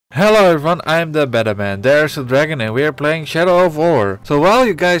Hello everyone, I'm the Better Man. There's a dragon and we are playing Shadow of War. So while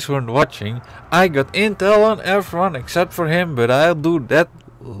you guys weren't watching, I got intel on everyone except for him, but I'll do that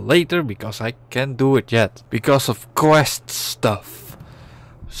later because I can't do it yet. Because of quest stuff.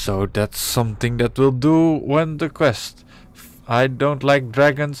 So that's something that we'll do when the quest. I don't like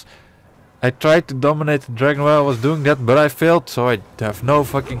dragons. I tried to dominate the dragon while I was doing that, but I failed, so I have no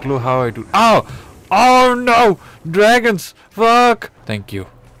fucking clue how I do. Ow! Oh no! Dragons! Fuck! Thank you.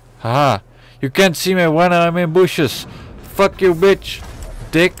 Haha, you can't see me when I'm in bushes. Fuck you, bitch.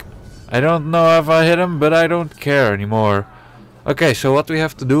 Dick. I don't know if I hit him, but I don't care anymore. Okay, so what we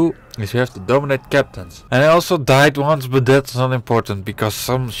have to do is we have to dominate captains. And I also died once, but that's not important because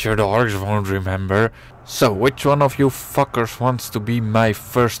some shadow orcs won't remember. So, which one of you fuckers wants to be my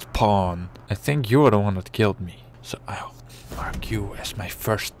first pawn? I think you are the one that killed me. So I'll mark you as my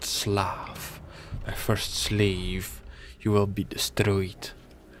first slave. My first slave. You will be destroyed.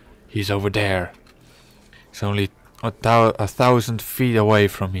 He's over there. He's only a 1,000 feet away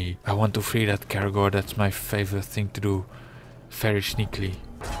from me. I want to free that Caragor. That's my favorite thing to do. Very sneakily.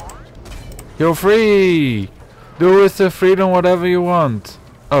 You're free! Do with the freedom whatever you want.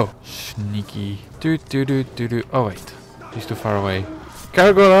 Oh, sneaky. Oh wait, he's too far away.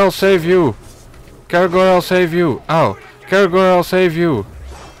 Caragor, I'll save you. Caragor, I'll save you. Ow. Caragor, I'll save you.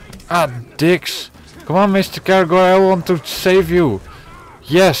 Ah, dicks. Come on, Mr. Caragor, I want to save you.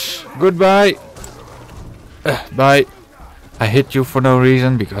 Yes, goodbye. Bye. I hit you for no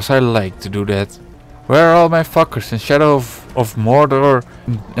reason because I like to do that. Where are all my fuckers? In Shadow of Mordor,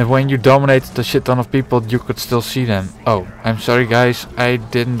 and when you dominated the shit ton of people, you could still see them. Oh, I'm sorry guys, I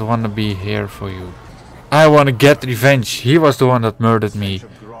didn't want to be here for you. I want to get revenge. He was the one that murdered me.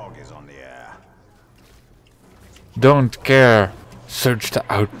 Don't care. Search the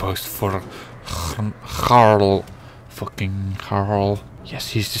outpost for Garl. Fucking Garl.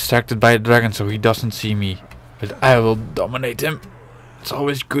 Yes, he's distracted by a dragon, so he doesn't see me. But I will dominate him. It's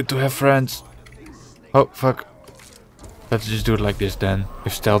always good to have friends. Oh, fuck. Let's just do it like this then.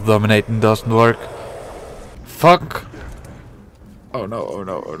 If stealth dominating doesn't work. Fuck. Oh no, oh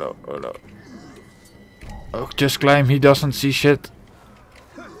no, oh no, oh no. Oh, just climb, he doesn't see shit.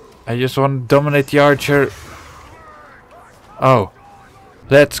 I just want to dominate the archer. Oh.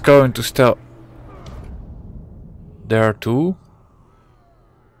 Let's go into stealth. There are two.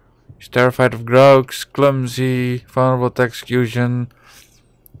 He's terrified of Grogs, clumsy, vulnerable to execution,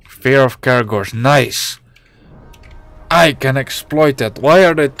 fear of Caragors. Nice! I can exploit that. Why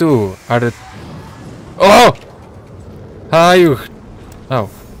are they two? Are they... Oh! How are you?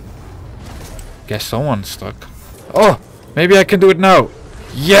 Oh. Guess someone's stuck. Oh! Maybe I can do it now.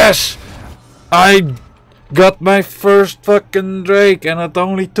 Yes! I got my first fucking Drake and it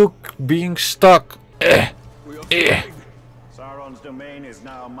only took being stuck. Domain is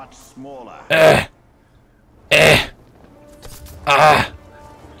now much smaller.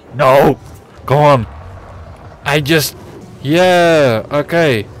 No. Go on. Yeah,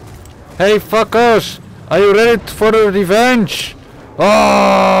 okay. Hey fuckers! Are you ready for the revenge?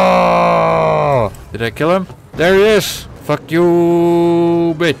 Oh! Did I kill him? There he is. Fuck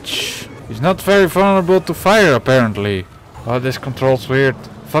you, bitch. He's not very vulnerable to fire apparently. Oh, this control's weird.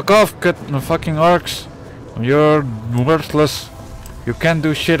 Fuck off, fucking orcs. You're worthless. You can't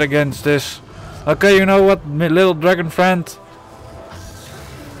do shit against this. Okay, you know what, my little dragon friend?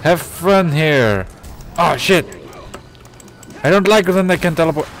 Have fun here. Oh shit. I don't like it when they can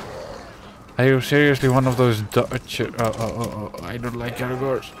teleport. Are you seriously one of those Dutch? I don't like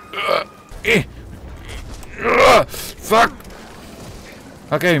Caragors. Fuck.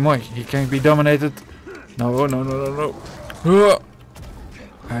 Okay, Moy, he can't be dominated. No, no, no, no, no.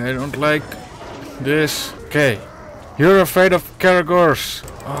 I don't like this. Okay. You're afraid of Caragors.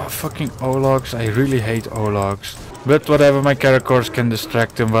 Oh, fucking Ologs. I really hate Ologs. But whatever, my Caragors can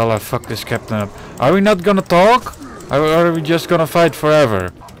distract him while I fuck this captain up. Are we not gonna talk? Or are we just gonna fight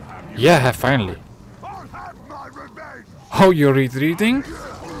forever? Yeah, finally. Oh, you're retreating?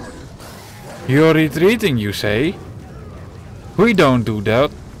 You're retreating, you say? We don't do that.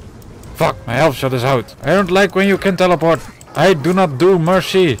 Fuck, my health shot is out. I don't like when you can teleport. I do not do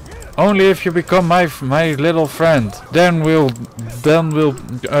mercy. Only if you become my little friend. Then we'll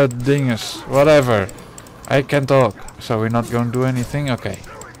dingus. Whatever. I can talk. So we're not gonna do anything? Okay.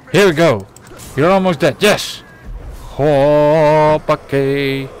 Here we go. You're almost dead. Yes!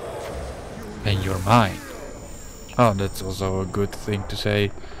 Hopake. And you're mine. Oh, that's also a good thing to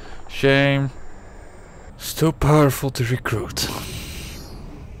say. Shame. It's too powerful to recruit.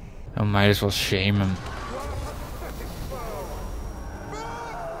 I might as well shame him.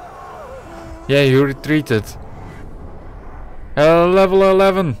 Yeah, you retreated. Level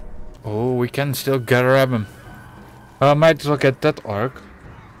 11. Oh, we can still grab him. Might as well get that arc.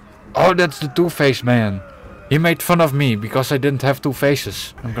 Oh, that's the two-faced man. He made fun of me because I didn't have two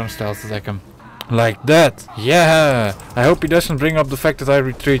faces. I'm gonna stealth attack him. Like that. Yeah. I hope he doesn't bring up the fact that I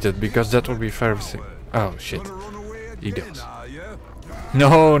retreated, because that would be very sick. Oh shit. He does.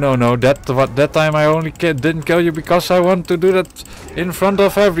 No. That time I only didn't kill you because I want to do that in front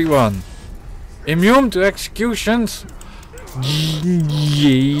of everyone. Immune to executions?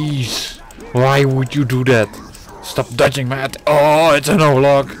 Jeez. Why would you do that? Stop dodging my oh, it's an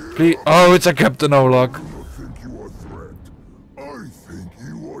O-log. Please. Oh, it's a Captain O-log.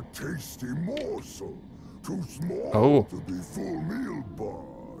 Tasty morsel. Too small Oh. to be full meal,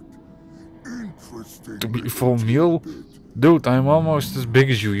 but interesting. To be full meal? Dude, I'm almost as big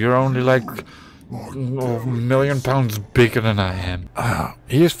as you. You're only like a million pounds bigger than I am.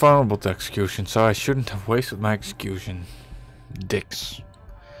 He is vulnerable to execution, so I shouldn't have wasted my execution. Dicks.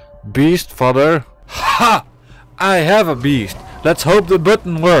 Beast fodder. Ha! I have a beast. Let's hope the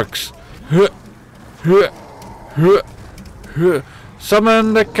button works.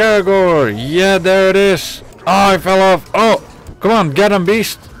 Summon the Caragor! Yeah, there it is! Oh, I fell off! Oh! Come on, get him,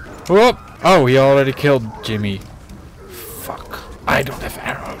 beast! Whoop! Oh, he already killed Jimmy. Fuck. I don't have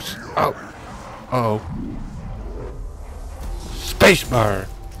arrows. Oh. Oh. Spacebar!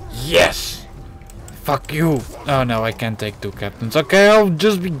 Yes! Fuck you! Oh no, I can't take two captains. Okay, I'll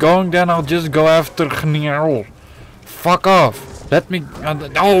just be going then. I'll just go after Gniel. Fuck off! Let me...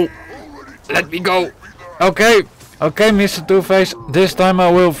 no! Let me go! Okay! Okay, Mr. Two-Face, this time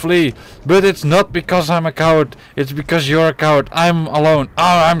I will flee. But it's not because I'm a coward. It's because you're a coward. I'm alone.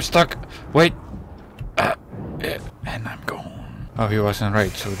 Oh, I'm stuck. Wait. And I'm gone. Oh, he was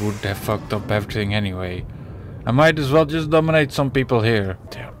enraged, so it would have fucked up everything anyway. I might as well just dominate some people here.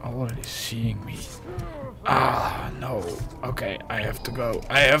 They're already seeing me. Ah, no. Okay, I have to go.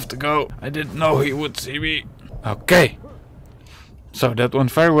 I have to go. I didn't know he would see me. Okay. So that went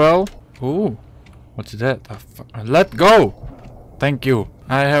very well. Ooh. What's that? Let go! Thank you.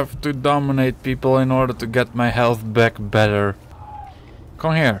 I have to dominate people in order to get my health back better.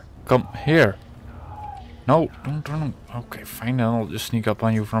 Come here. Come here. No, don't run. Okay, fine, then I'll just sneak up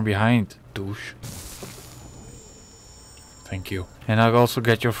on you from behind, douche. Thank you. And I'll also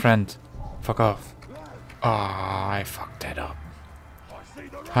get your friend. Fuck off. Ah, I fucked that up.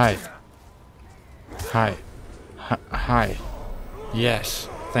 Hi. Hi. Hi. Yes,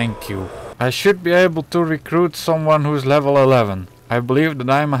 thank you. I should be able to recruit someone who's level 11. I believe that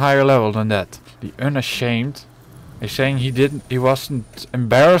I'm a higher level than that. The Unashamed is saying he wasn't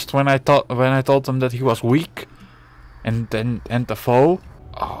embarrassed when I told him that he was weak and a foe.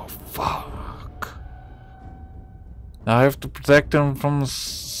 Oh fuck. Now I have to protect him from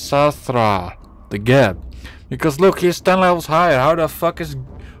Sathra, the Gab. Because look, he's 10 levels higher.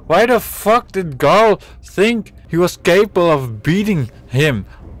 Why the fuck did Garl think he was capable of beating him?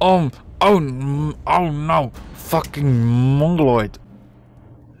 Oh no, fucking mongoloid.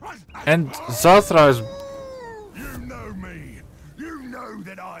 And Zathra is... You know me. You know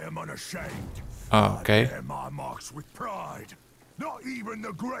that I am unashamed. Oh, okay. I bear my marks with pride. Not even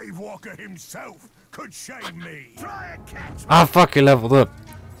the Grave Walker himself could shame me. Try and catch me. Ah, fuck, he leveled up.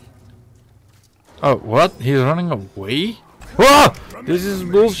 Oh, what? He's running away? Whoa! This is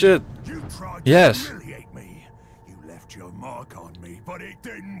bullshit. You tried Yes. to humiliate me. You left your mark on me, but it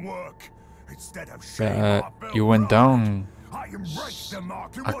didn't work. Instead of shame, you went down I embraced the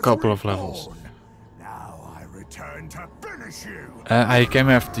mark and a was couple of reborn. levels. Now I return to finish you. I came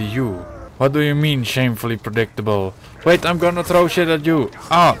after you. What do you mean shamefully predictable? Wait, I'm gonna throw shit at you.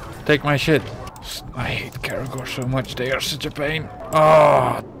 Ah, take my shit. I hate Caragor so much, they are such a pain.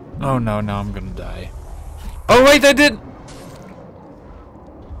 Oh no, now I'm gonna die. Oh wait, I did!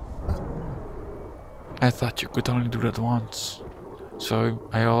 I thought you could only do that once. So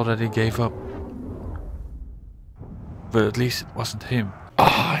I already gave up. But at least it wasn't him. Oh,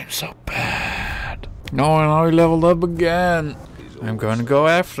 I'm so bad. No, and I leveled up again. I'm gonna go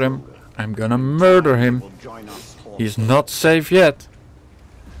after him. I'm gonna murder him. He's not safe yet.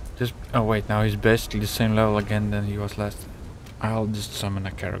 Just oh wait, now he's basically the same level again than he was last. I'll just summon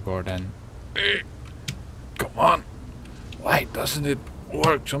a Caragor then. Come on. Why doesn't it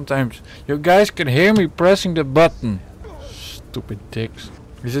work sometimes? You guys can hear me pressing the button. Stupid dicks.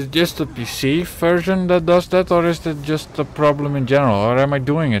 Is it just the PC version that does that, or is it just a problem in general, or am I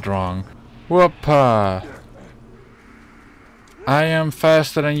doing it wrong? Whoopa! I am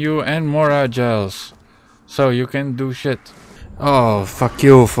faster than you and more agile, so you can do shit. Oh, fuck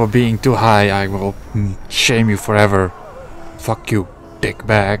you for being too high. I will shame you forever. Fuck you, dick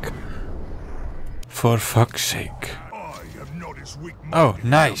bag. For fuck's sake. I am not Oh,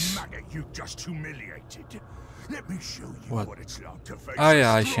 nice. Maggot you just humiliated. Let me show you What? it's like to face Oh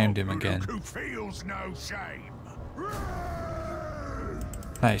yeah, a I shamed him strong again. Who feels no shame.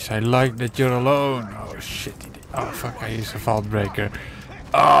 Nice, I like that you're alone. Oh shit, oh fuck, I used a vault breaker.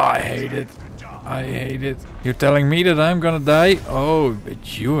 Oh, I hate it. I hate it. You're telling me that I'm gonna die? Oh,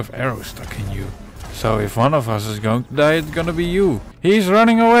 but you have arrows stuck in you. So if one of us is going to die, it's gonna be you. He's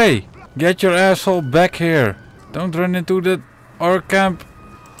running away. Get your asshole back here. Don't run into the orc camp.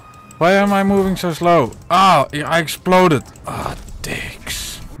 Why am I moving so slow? Ah, I exploded. Ah,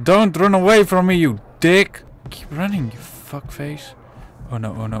 dicks. Don't run away from me, you dick. Keep running, you fuckface. Oh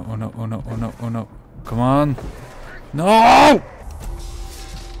no, oh no, oh no, oh no, oh no, oh no. Come on. No!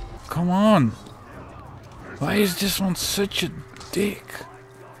 Come on. Why is this one such a dick?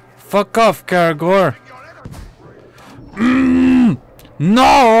 Fuck off, Karagor.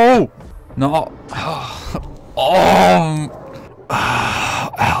 No! No.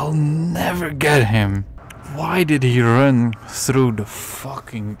 I'll never get him. Why did he run through the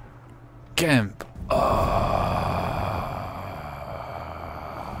fucking camp?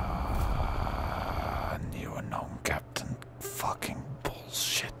 New unknown captain. Fucking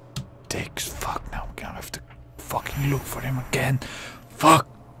bullshit. Dicks. Fuck, now I'm gonna have to fucking look for him again. Fuck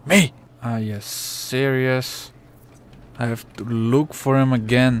me. Are you serious? I have to look for him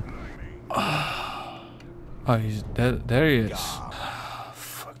again. Oh, he's dead. There he is.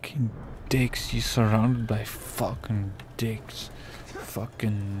 Fucking dicks. He's surrounded by fucking dicks.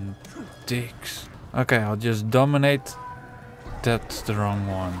 Fucking dicks. Okay, I'll just dominate. That's the wrong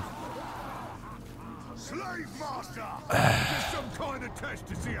one. Slave master! Just some kind of test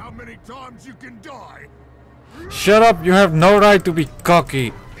to see how many times you can die. Shut up! You have no right to be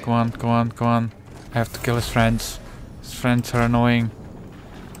cocky. Come on, come on, come on. I have to kill his friends. His friends are annoying.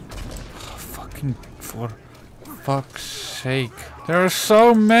 Fucking for fuck's sake. There are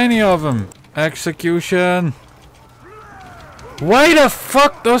so many of them. Execution. Why the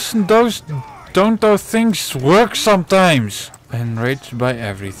fuck don't those things work sometimes? Enraged by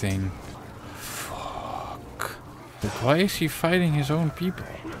everything. Fuck. But why is he fighting his own people?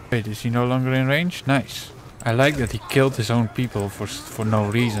 Wait, is he no longer in range? Nice. I like that he killed his own people for no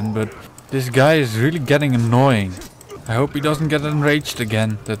reason, but this guy is really getting annoying. I hope he doesn't get enraged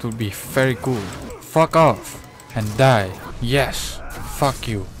again. That would be very cool. Fuck off. And die. Yes. Fuck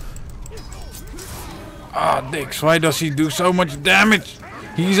you. Ah, dicks, why does he do so much damage?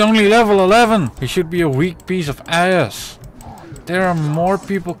 He's only level 11. He should be a weak piece of ass. There are more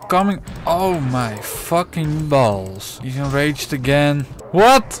people coming. Oh my fucking balls. He's enraged again.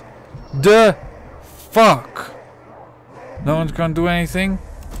 What the fuck? No one's gonna do anything?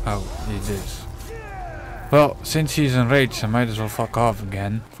 Oh, he did. Well, since he's enraged, I might as well fuck off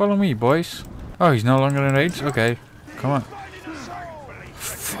again. Follow me, boys. Oh, he's no longer enraged? Okay, come on.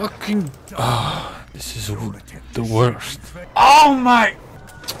 Fucking... Oh, this is the worst. Oh my...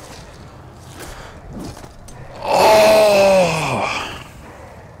 Oh!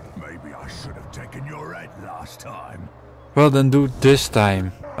 Maybe I should have taken your head last time. Well, then do it this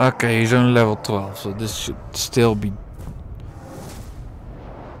time. Okay, he's only level 12, so this should still be...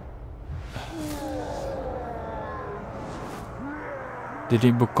 Did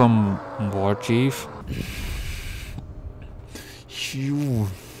he become war chief? You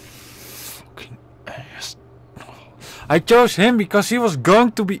fucking ass. I chose him because he was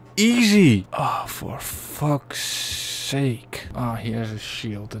going to be easy. Oh, for fuck's sake. Ah, he has a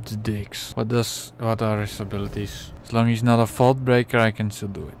shield. That's dicks. What are his abilities? As long as he's not a vault breaker, I can still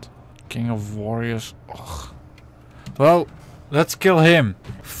do it. King of warriors. Ugh. Well, let's kill him.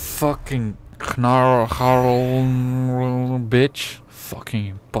 Fucking Gnarl bitch. Fucking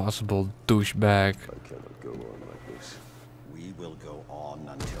impossible douchebag. I cannot go on like this. We will go on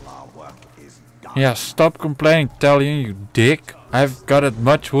until our work is done. Yeah, stop complaining, Talion, you dick. I've got it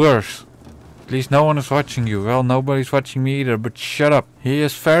much worse. At least no one is watching you. Well, nobody's watching me either, but shut up. He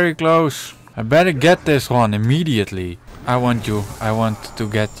is very close. I better get this one immediately. I want to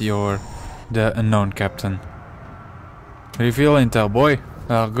get the unknown captain. Reveal intel, boy.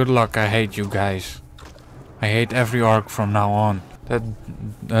 Well, good luck. I hate you guys. I hate every orc from now on.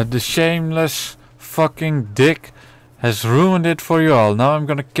 The shameless fucking dick has ruined it for you all. Now I'm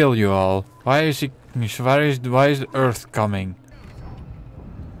gonna kill you all. Why is the earth coming?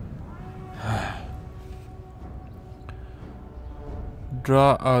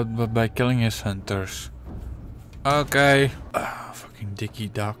 Draw out by killing his hunters. Okay. Fucking dicky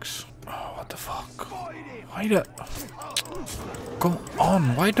ducks. Oh, what the fuck? Why the... Come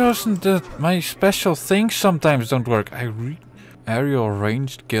on, why doesn't my special things sometimes don't work? Aerial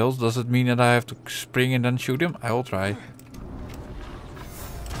ranged kills, does it mean that I have to spring and then shoot him? I will try.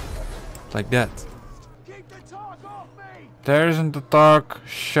 Like that. There isn't a Tark.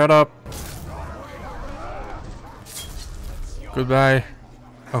 Shut up. Goodbye.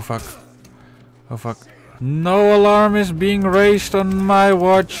 Oh fuck. Oh fuck. No alarm is being raised on my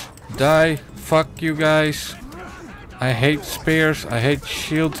watch. Die. Fuck you guys. I hate spears. I hate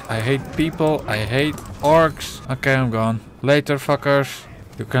shields. I hate people. I hate orcs. Okay, I'm gone. Later, fuckers.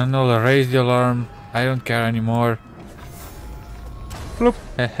 You can all raise the alarm. I don't care anymore. Bloop.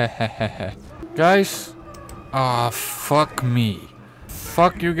 Guys. Ah, fuck me.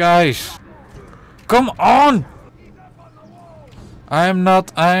 Fuck you guys. Come on! I am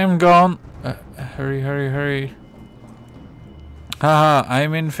not. I am gone. Hurry, hurry, hurry. Haha,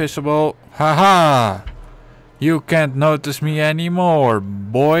 I'm invisible. Haha! You can't notice me anymore,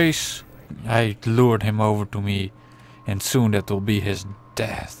 boys. I lured him over to me, and soon that will be his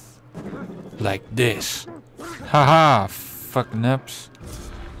death. Like this. Haha, fuck nups.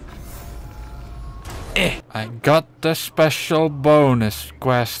 I got the special bonus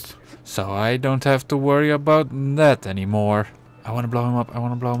quest, so I don't have to worry about that anymore. I wanna blow him up, I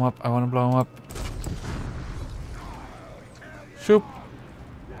wanna blow him up, I wanna blow him up. Shoop.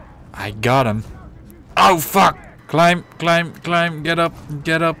 I got him. Oh fuck! Climb, climb, climb, get up,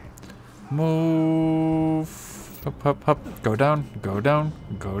 get up. Move. Hop, hop, hop. Go down, go down,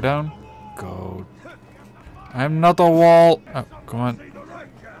 go down, go. I'm not a wall. Oh, come on.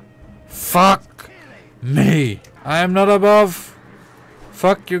 Fuck me. I am not above.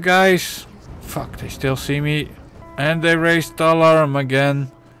 Fuck you guys. Fuck, they still see me. And they raised the alarm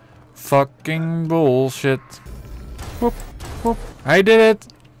again. Fucking bullshit. Whoop, whoop. I did it.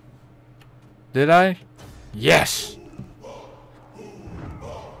 Did I? Yes.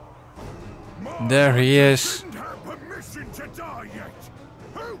 There he is.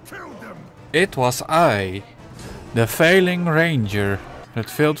 It was I, the failing ranger, that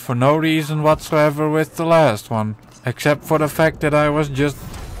failed for no reason whatsoever with the last one, except for the fact that I was just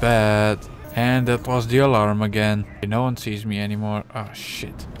bad. And that was the alarm again. No one sees me anymore. Oh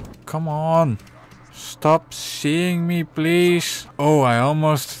shit. Come on. Stop seeing me, please. Oh, I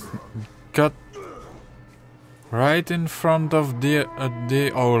almost got right in front of the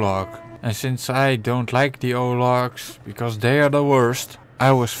O-log. And since I don't like the O-logs, because they are the worst,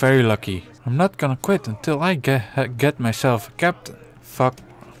 I was very lucky. I'm not gonna quit until I get myself a captain. Fuck.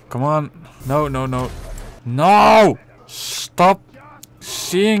 Come on. No, no, no. No! Stop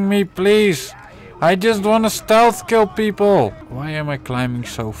seeing me, please. I just wanna stealth kill people. Why am I climbing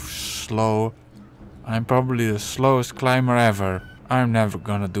so slow? I'm probably the slowest climber ever. I'm never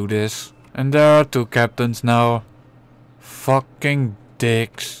gonna do this. And there are two captains now. Fucking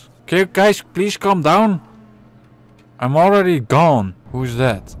dicks. Can you guys please calm down? I'm already gone. Who's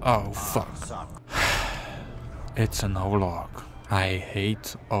that? Oh fuck. It's an O-log. I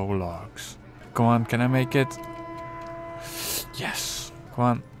hate O-logs. Come on, can I make it? Yes. Come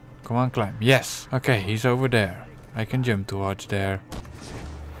on. Come on, climb. Yes. Okay, he's over there. I can jump towards there.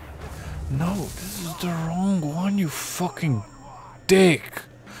 No, this is the wrong one, you fucking dick.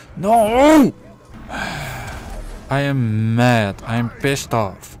 No! I am mad. I'm pissed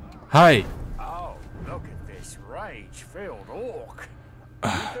off. Hi. Oh, look at this rage-filled orc. You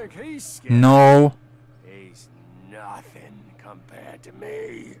think he's scared? No. He's nothing compared to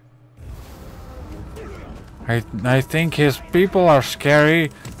me. I think his people are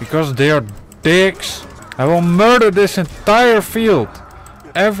scary because they are dicks. I will murder this entire field.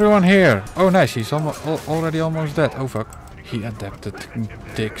 Everyone here. Oh nice, he's already almost dead. Oh fuck. He adapted.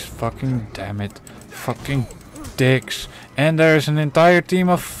 Dicks. Fucking damn it. Fucking dicks. And there's an entire team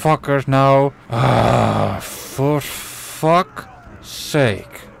of fuckers now. Ah, for fuck's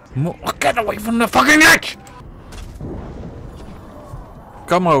sake. Get away from the fucking edge!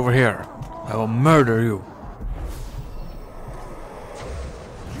 Come over here. I will murder you.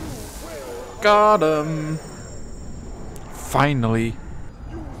 Got him. Finally.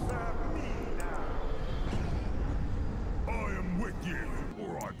 I am with you. All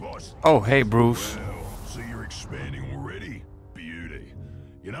right, boss. Oh, hey, Bruce. Well, so you're expanding already? Beauty.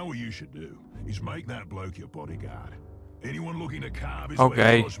 You know what you should do? Is make that bloke your bodyguard. Anyone looking to carve his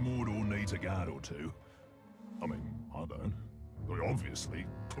way across Mordor needs a guard or two. I mean, I don't. I mean, obviously.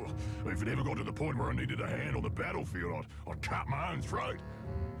 If it ever got to the point where I needed a hand on the battlefield, I'd cut my own throat.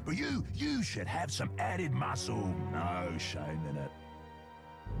 But you should have some added muscle. No shame in it.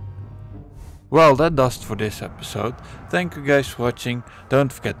 Well, that does it for this episode. Thank you guys for watching.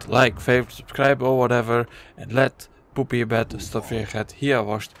 Don't forget to like, favorite, subscribe or whatever. And let Poepie bed, stop weer gaat hier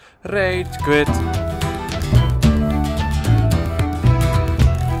worst. Rage quit.